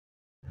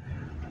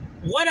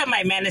What up,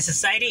 my madness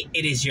society?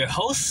 It is your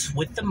host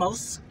with the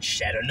most,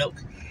 Shadow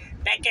Loke,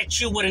 back at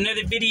you with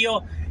another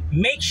video.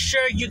 Make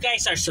sure you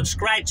guys are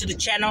subscribed to the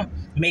channel.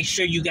 Make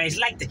sure you guys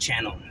like the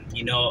channel.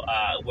 You know,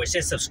 where it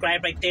says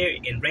subscribe right there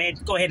in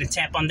red, go ahead and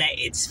tap on that.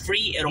 It's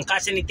free. It don't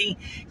cost anything.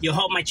 You'll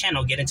help my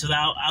channel get into the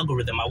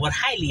algorithm. I would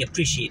highly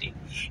appreciate it.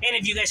 And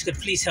if you guys could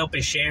please help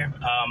and share,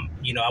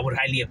 you know, I would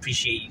highly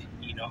appreciate,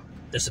 you know,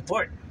 the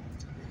support.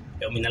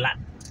 It'll mean a lot.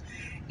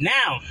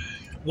 Now,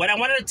 what I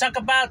wanted to talk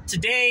about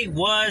today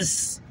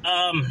was,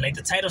 like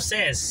the title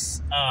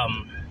says,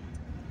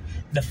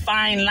 the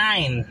fine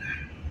line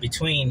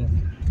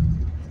between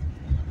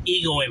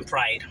ego and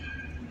pride.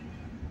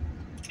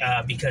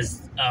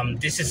 Because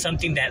this is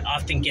something that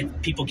often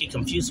people get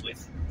confused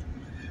with.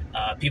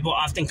 People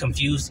often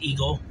confuse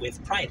ego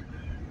with pride.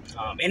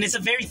 And it's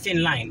a very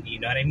thin line, you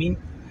know what I mean?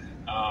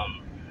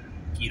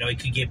 You know, it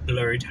could get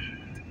blurred,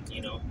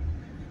 you know,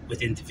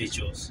 with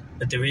individuals.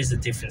 But there is a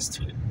difference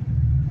to it.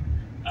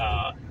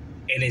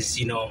 And it's,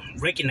 you know,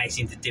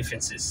 recognizing the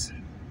differences.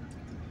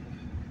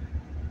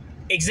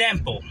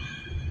 Example,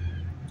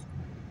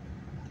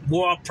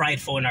 we're all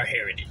prideful in our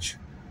heritage.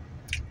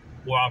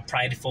 We're all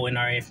prideful in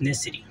our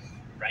ethnicity,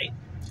 right?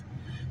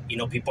 You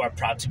know, people are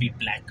proud to be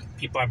black.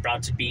 People are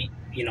proud to be,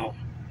 you know,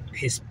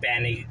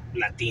 Hispanic,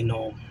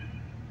 Latino,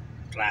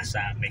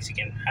 Raza,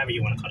 Mexican, however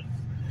you want to call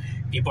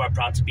it. People are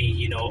proud to be,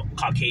 you know,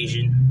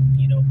 Caucasian.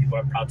 You know, people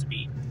are proud to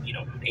be, you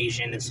know,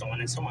 Asian, and so on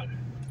and so on.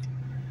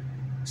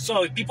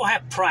 So people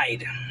have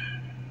pride,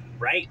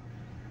 right?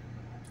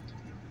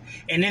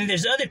 And then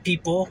there's other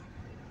people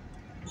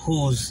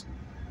who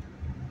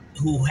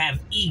have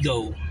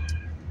ego.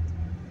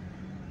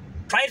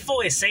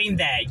 Prideful is saying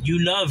that you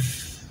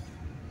love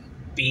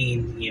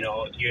being, you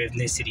know, your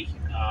ethnicity.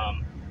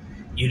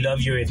 You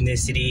love your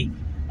ethnicity.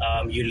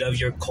 You love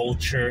your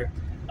culture.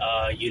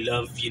 You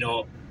love, you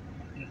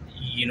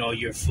know,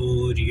 your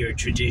food, your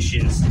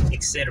traditions,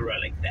 etc.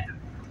 Like that.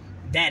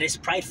 That is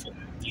prideful,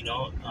 you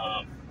know.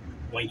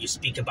 When you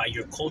speak about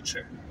your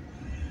culture.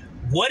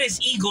 What is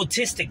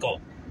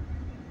egotistical?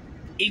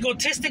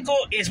 Egotistical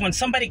is when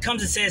somebody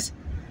comes and says,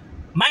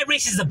 my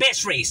race is the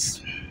best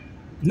race.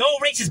 No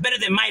race is better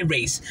than my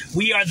race.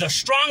 We are the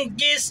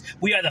strongest.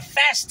 We are the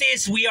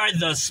fastest. We are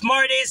the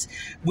smartest.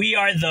 We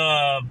are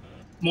the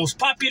most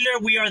popular.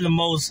 We are the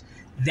most...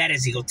 That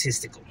is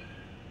egotistical.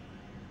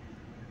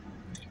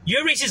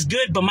 Your race is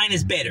good, but mine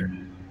is better.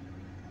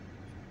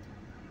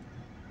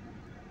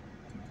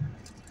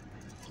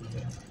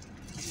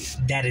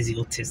 That is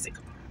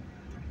egotistical.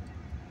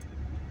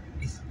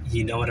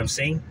 You know what I'm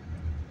saying?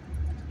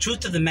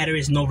 Truth of the matter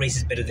is, no race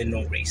is better than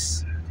no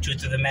race.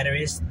 Truth of the matter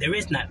is, there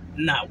is not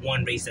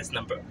one race that's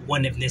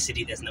one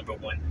ethnicity that's number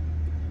one.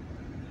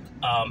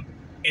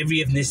 Every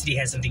ethnicity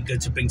has something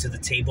good to bring to the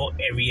table.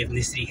 Every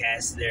ethnicity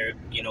has their,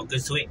 you know,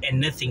 goods to it, and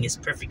nothing is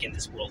perfect in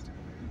this world.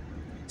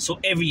 So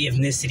every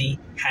ethnicity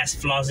has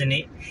flaws in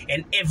it,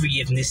 and every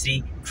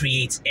ethnicity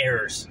creates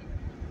errors.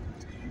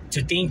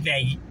 To think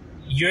that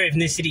your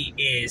ethnicity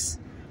is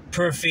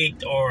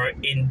perfect, or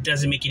it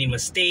doesn't make any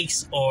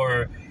mistakes,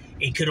 or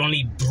it could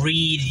only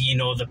breed, you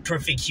know, the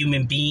perfect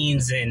human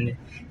beings and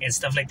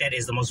stuff like that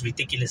is the most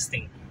ridiculous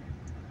thing.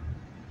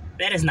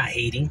 That is not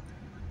hating.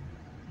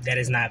 That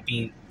is not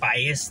being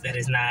biased. That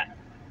is not,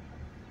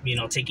 you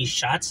know, taking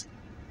shots.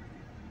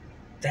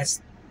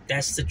 That's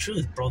the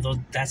truth, bro.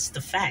 That's the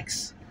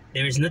facts.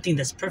 There is nothing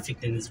that's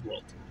perfect in this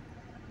world.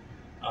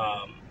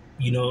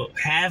 You know,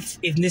 have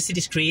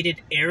ethnicities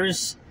created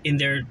errors in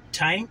their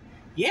time?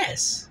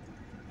 Yes.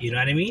 You know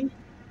what I mean?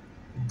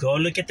 Go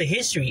look at the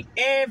history.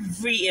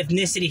 Every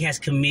ethnicity has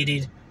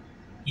committed,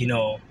 you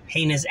know,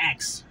 heinous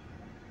acts.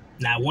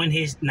 Not one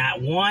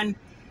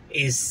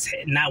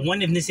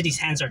ethnicity's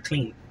hands are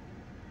clean.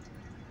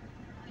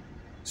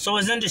 So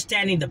it's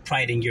understanding the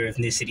pride in your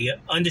ethnicity,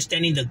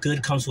 understanding the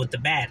good comes with the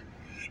bad,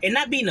 and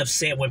not being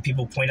upset when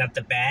people point out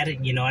the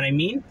bad. You know what I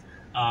mean?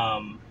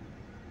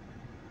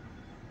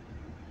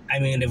 I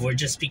mean, if we're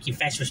just speaking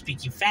facts, we're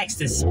speaking facts.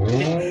 This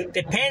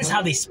depends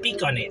how they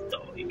speak on it,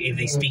 though. If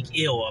they speak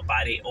ill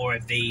about it, or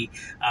if they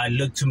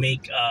look to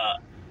make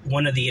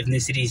one of the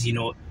ethnicities, you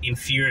know,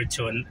 inferior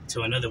to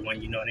another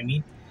one, you know what I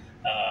mean?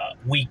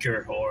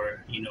 Weaker,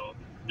 or, you know,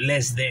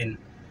 less than.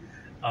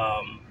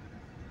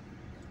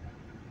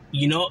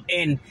 You know,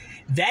 and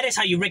that is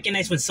how you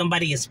recognize when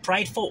somebody is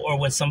prideful or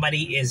when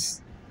somebody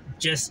is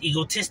just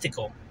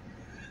egotistical.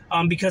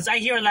 Because I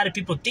hear a lot of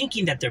people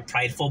thinking that they're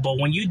prideful, but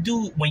when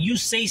you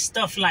say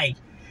stuff like,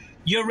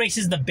 your race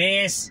is the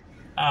best,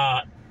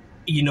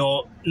 you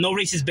know, no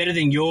race is better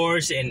than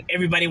yours, and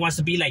everybody wants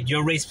to be like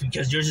your race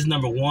because yours is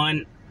number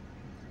one,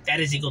 that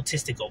is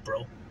egotistical,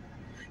 bro.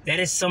 That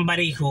is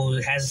somebody who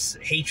has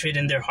hatred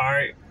in their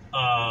heart.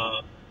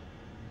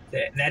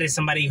 That is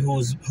somebody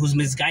who's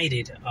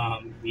misguided.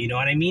 You know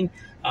what I mean?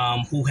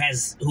 Who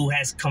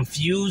has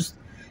confused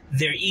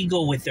their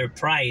ego with their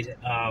pride.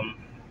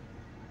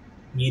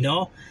 You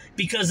know,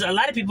 because a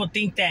lot of people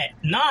think that,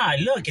 nah,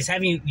 look, it's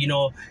having, you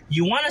know,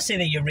 you want to say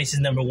that your race is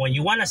number one.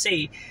 You want to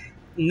say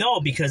no,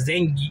 because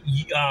then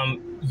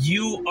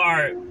you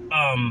are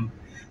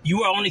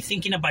you are only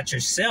thinking about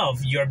yourself.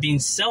 You're being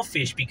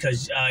selfish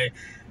because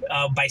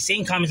by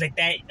saying comments like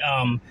that,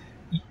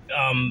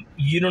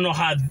 you don't know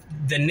how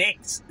the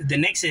next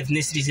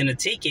ethnicity is gonna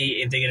take it,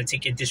 if they're gonna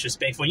take it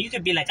disrespectful. You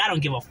could be like, I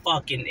don't give a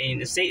fuck,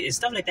 and say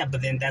stuff like that.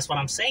 But then that's what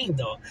I'm saying,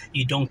 though.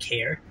 You don't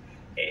care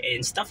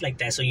and stuff like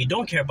that. So you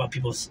don't care about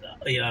people's,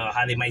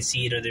 how they might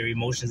see it or their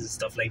emotions and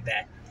stuff like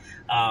that.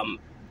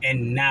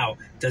 And now,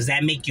 does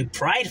that make you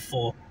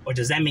prideful or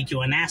does that make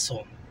you an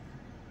asshole?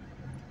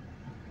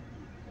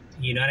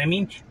 You know what I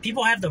mean?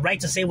 People have the right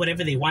to say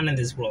whatever they want in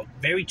this world.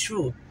 Very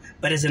true.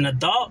 But as an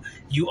adult,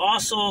 you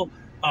also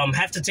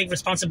have to take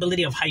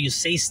responsibility of how you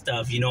say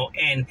stuff,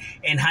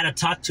 and how to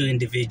talk to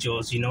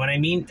individuals. You know what I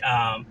mean?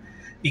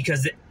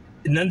 Because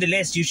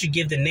nonetheless, you should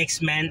give the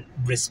next man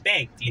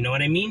respect. You know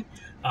what I mean?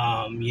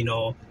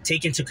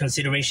 Take into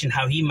consideration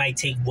how he might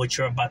take what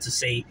you're about to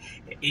say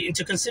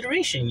into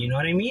consideration. You know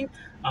what I mean?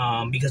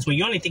 Because when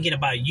you're only thinking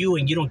about you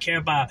and you don't care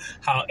about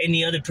how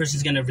any other person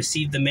is going to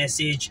receive the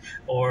message,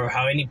 or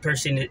how any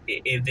person,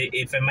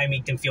 if it might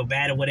make them feel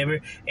bad or whatever,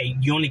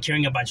 and you're only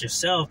caring about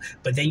yourself,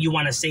 but then you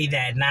want to say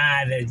that,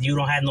 that you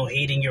don't have no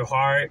hate in your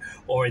heart,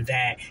 or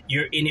that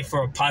you're in it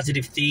for a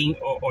positive thing,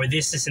 or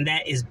this and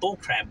that, is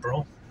bullcrap,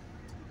 bro.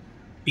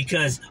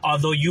 Because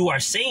although you are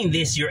saying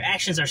this, your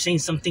actions are saying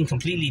something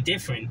completely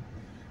different.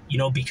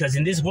 Because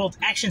in this world,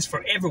 actions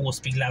forever will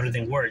speak louder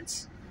than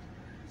words.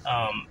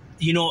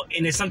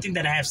 And it's something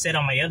that I have said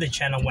on my other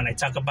channel when I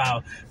talk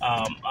about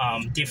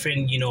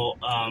different,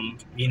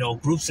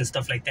 groups and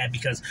stuff like that.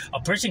 Because a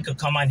person could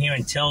come on here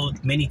and tell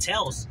many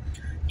tales.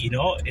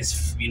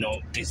 It's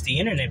the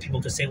internet.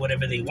 People could say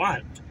whatever they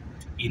want.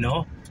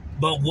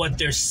 But what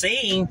they're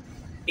saying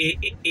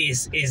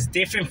is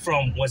different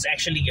from what's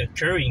actually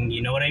occurring.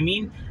 You know what I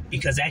mean?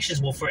 Because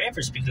actions will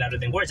forever speak louder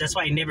than words. That's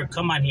why I never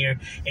come on here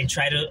and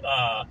try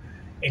to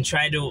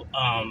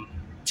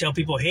tell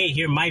people, hey,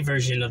 here's my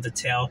version of the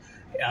tale.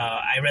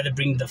 I rather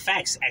bring the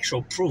facts,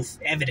 actual proof,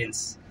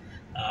 evidence,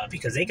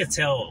 because they could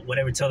tell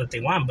whatever tale that they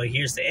want, but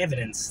here's the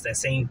evidence that's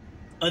saying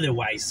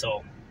otherwise.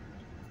 So,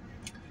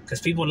 because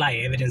people lie,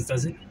 evidence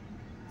doesn't.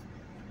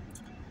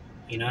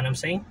 You know what I'm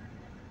saying?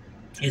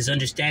 Is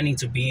understanding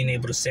to being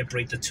able to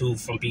separate the two,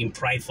 from being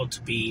prideful to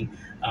being,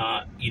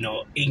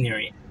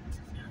 ignorant.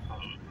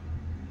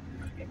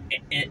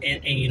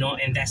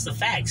 And that's the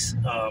facts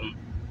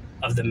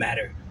of the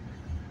matter.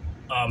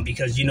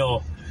 Because,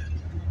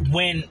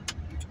 when,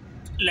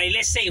 like,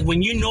 let's say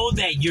when you know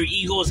that your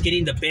ego is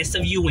getting the best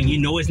of you, when you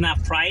know it's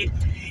not pride,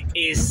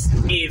 is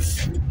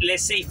if,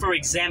 let's say, for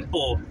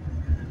example,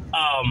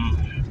 a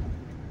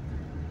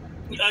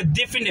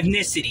different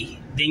ethnicity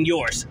than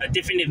yours, a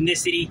different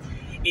ethnicity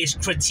is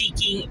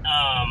critiquing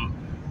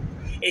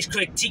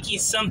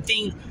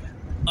something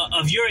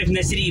of your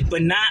ethnicity,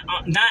 but not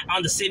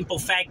on the simple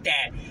fact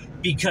that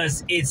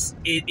because it's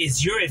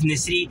your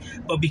ethnicity,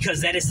 but because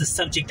that is the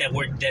subject that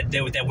we're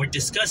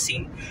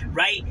discussing,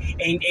 right?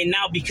 And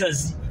now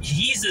because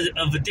he's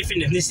of a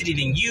different ethnicity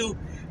than you,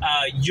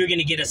 you're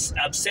gonna get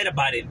upset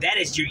about it. That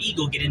is your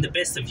ego getting the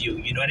best of you.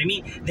 You know what I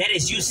mean? That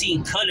is you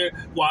seeing color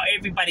while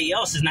everybody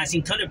else is not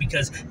seeing color,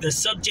 because the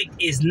subject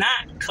is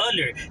not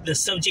color. The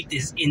subject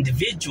is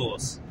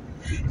individuals.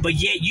 But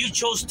yet you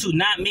chose to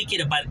not make it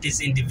about these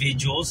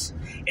individuals.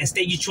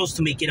 Instead, you chose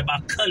to make it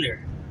about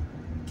color.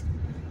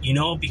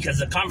 Because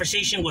the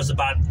conversation was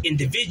about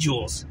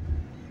individuals.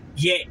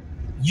 Yet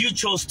you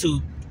chose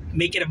to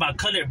make it about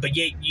color, but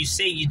yet you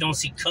say you don't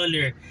see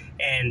color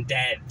and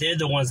that they're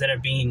the ones that are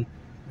being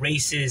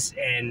racist.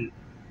 And,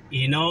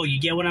 you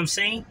get what I'm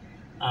saying?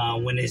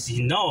 When it's,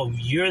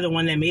 you're the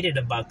one that made it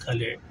about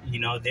color.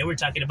 They were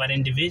talking about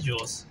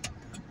individuals.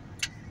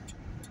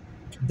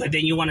 But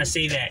then you want to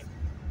say that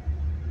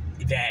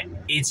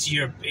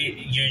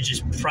you're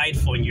just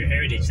prideful in your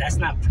heritage. That's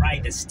not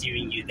pride that's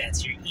steering you.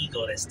 That's your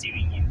ego that's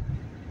steering you.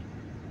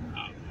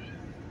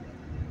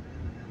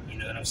 You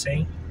know what I'm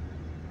saying?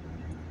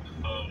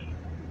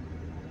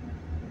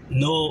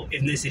 No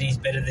ethnicity is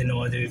better than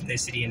no other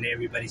ethnicity, and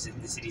everybody's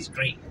ethnicity is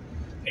great.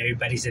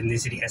 Everybody's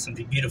ethnicity has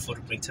something beautiful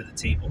to bring to the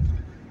table.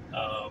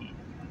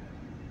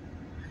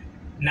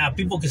 Now,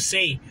 people could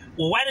say,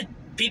 well, why do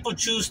people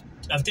choose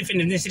of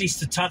different ethnicities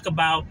to talk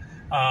about,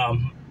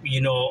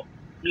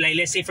 like,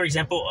 let's say, for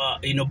example,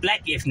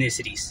 black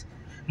ethnicities,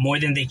 more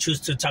than they choose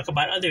to talk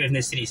about other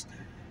ethnicities?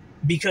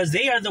 Because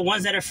they are the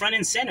ones that are front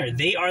and center.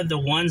 They are the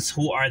ones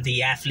who are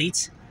the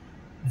athletes,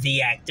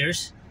 the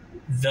actors,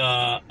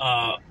 the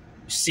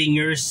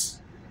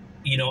singers,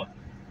 and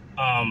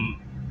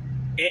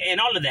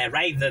all of that,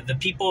 right? The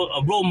people,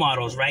 role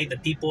models, right? The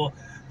people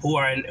who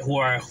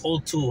are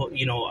hold to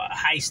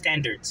high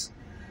standards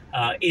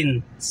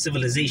in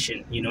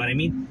civilization. You know what I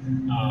mean?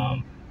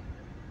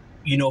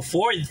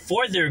 For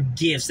their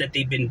gifts that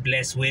they've been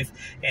blessed with,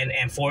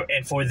 and for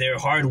their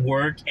hard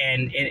work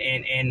and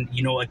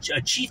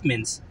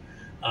achievements,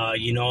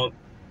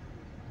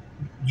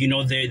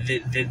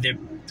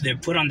 they're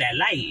put on that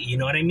light. You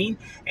know what I mean?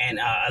 And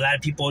a lot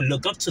of people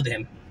look up to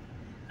them.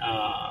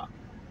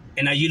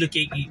 And now you look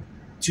at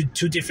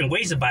two different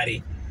ways about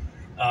it.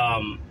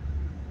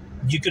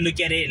 You can look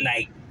at it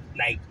like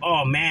like,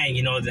 oh man,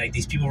 like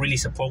these people really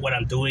support what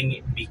I'm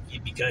doing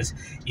because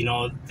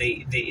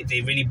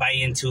they really buy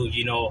into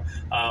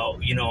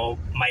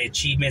my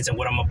achievements and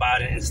what I'm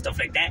about and stuff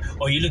like that.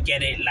 Or you look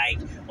at it like,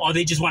 oh,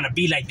 they just want to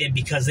be like that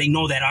because they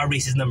know that our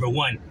race is number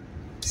one.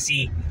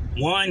 See,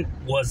 one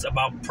was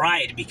about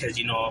pride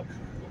because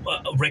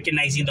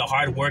recognizing the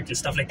hard work and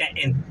stuff like that,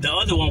 and the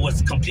other one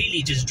was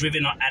completely just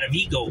driven out of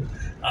ego.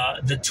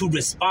 The two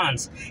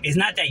response is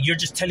not that you're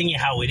just telling it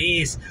how it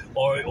is,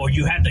 or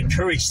you have the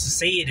courage to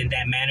say it in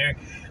that manner.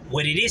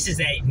 What it is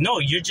that, no,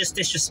 you're just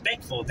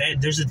disrespectful.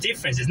 That there's a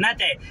difference. It's not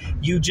that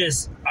you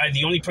just are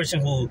the only person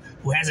who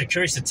has the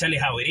courage to tell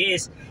it how it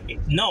is.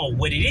 No,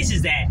 what it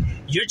is that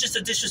you're just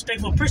a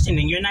disrespectful person,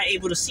 and you're not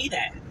able to see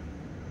that.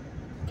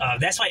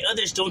 That's why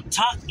others don't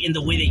talk in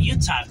the way that you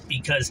talk,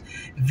 because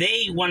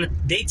they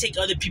take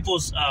other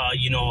people's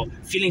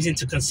feelings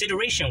into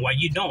consideration while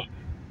you don't.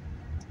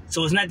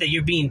 So it's not that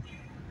you're being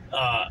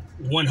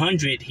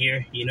 100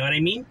 here. You know what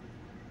I mean?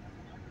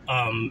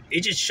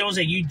 It just shows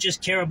that you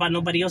just care about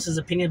nobody else's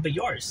opinion but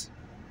yours.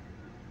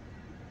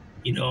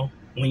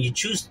 When you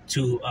choose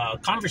to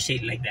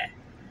conversate like that,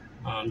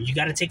 you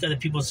got to take other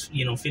people's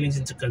feelings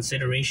into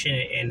consideration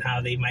and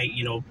how they might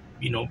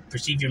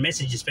perceive your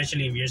message,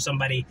 especially if you're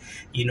somebody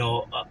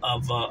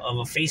of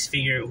a face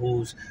figure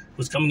who's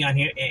coming on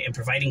here and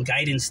providing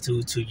guidance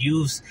to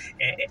youths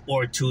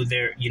or to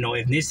their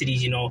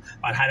ethnicities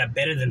on how to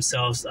better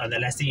themselves. The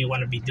last thing you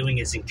want to be doing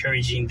is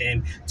encouraging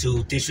them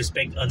to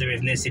disrespect other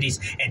ethnicities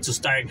and to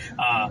start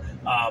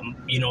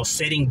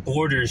setting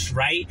borders,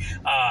 right?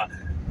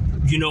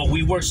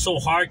 We work so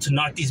hard to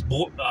knock these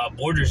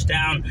borders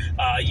down,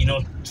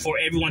 for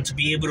everyone to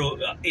be able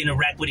to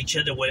interact with each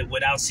other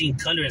without seeing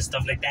color and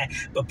stuff like that.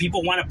 But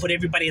people want to put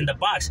everybody in the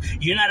box.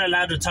 You're not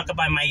allowed to talk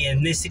about my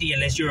ethnicity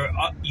unless you're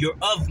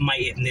of my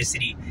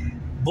ethnicity.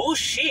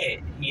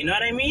 Bullshit. You know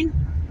what I mean?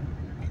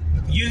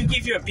 You can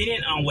give your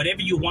opinion on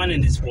whatever you want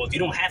in this world. You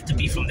don't have to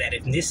be from that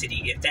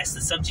ethnicity if that's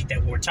the subject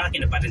that we're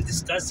talking about and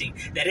discussing.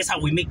 That is how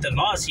we make the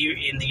laws here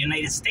in the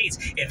United States.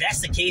 If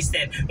that's the case,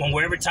 then when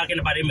we're ever talking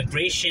about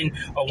immigration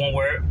or when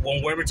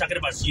we're ever talking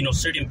about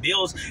certain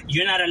bills,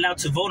 you're not allowed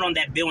to vote on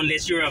that bill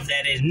unless you're of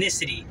that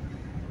ethnicity,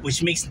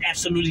 which makes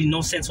absolutely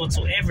no sense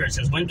whatsoever.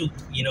 Since when do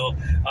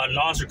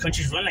laws or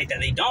countries run like that?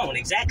 They don't,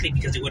 exactly,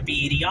 because it would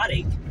be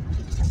idiotic.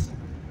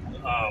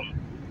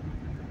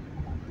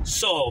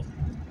 So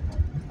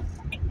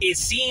it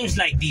seems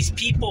like these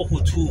people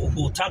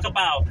who talk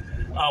about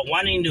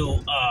wanting to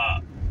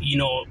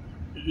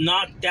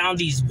knock down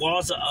these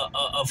walls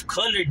of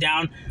color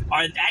down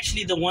are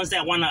actually the ones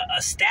that want to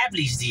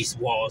establish these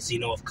walls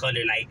of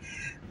color. Like,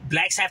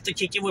 blacks have to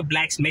kick it with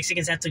blacks,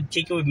 Mexicans have to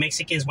kick it with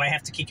Mexicans, white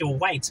have to kick it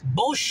with whites.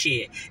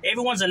 Bullshit.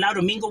 Everyone's allowed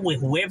to mingle with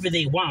whoever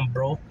they want,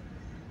 bro.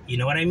 You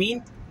know what I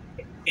mean?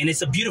 And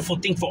it's a beautiful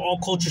thing for all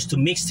cultures to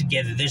mix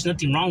together. There's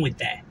nothing wrong with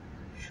that.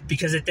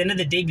 Because at the end of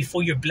the day,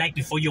 before you're black,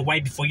 before you're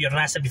white, before you're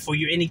raza, before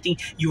you're anything,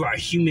 you are a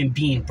human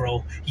being,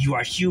 bro. You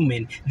are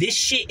human. This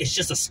shit is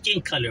just a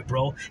skin color,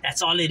 bro.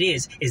 That's all it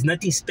is. It's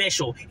nothing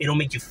special. It don't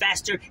make you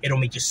faster. It don't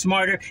make you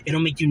smarter. It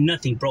don't make you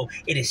nothing, bro.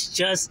 It is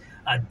just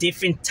a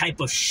different type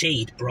of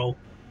shade, bro.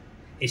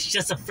 It's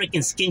just a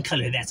freaking skin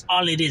color. That's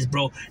all it is,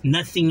 bro.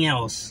 Nothing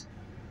else.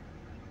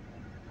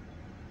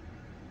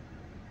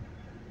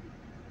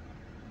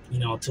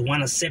 To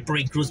want to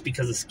separate groups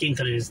because of skin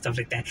color and stuff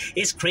like that.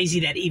 It's crazy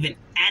that even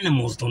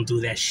animals don't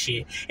do that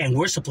shit. And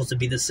we're supposed to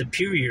be the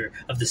superior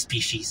of the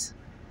species.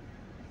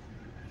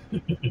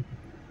 Seems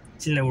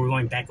like we're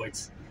going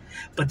backwards.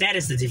 But that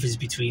is the difference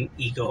between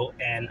ego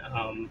and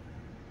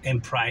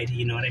pride.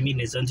 You know what I mean?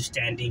 Is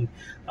understanding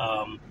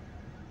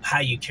how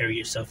you carry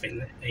yourself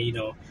and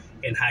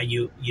how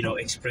you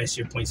express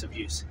your points of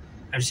views.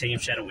 I'm just saying,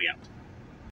 Shadow, we out.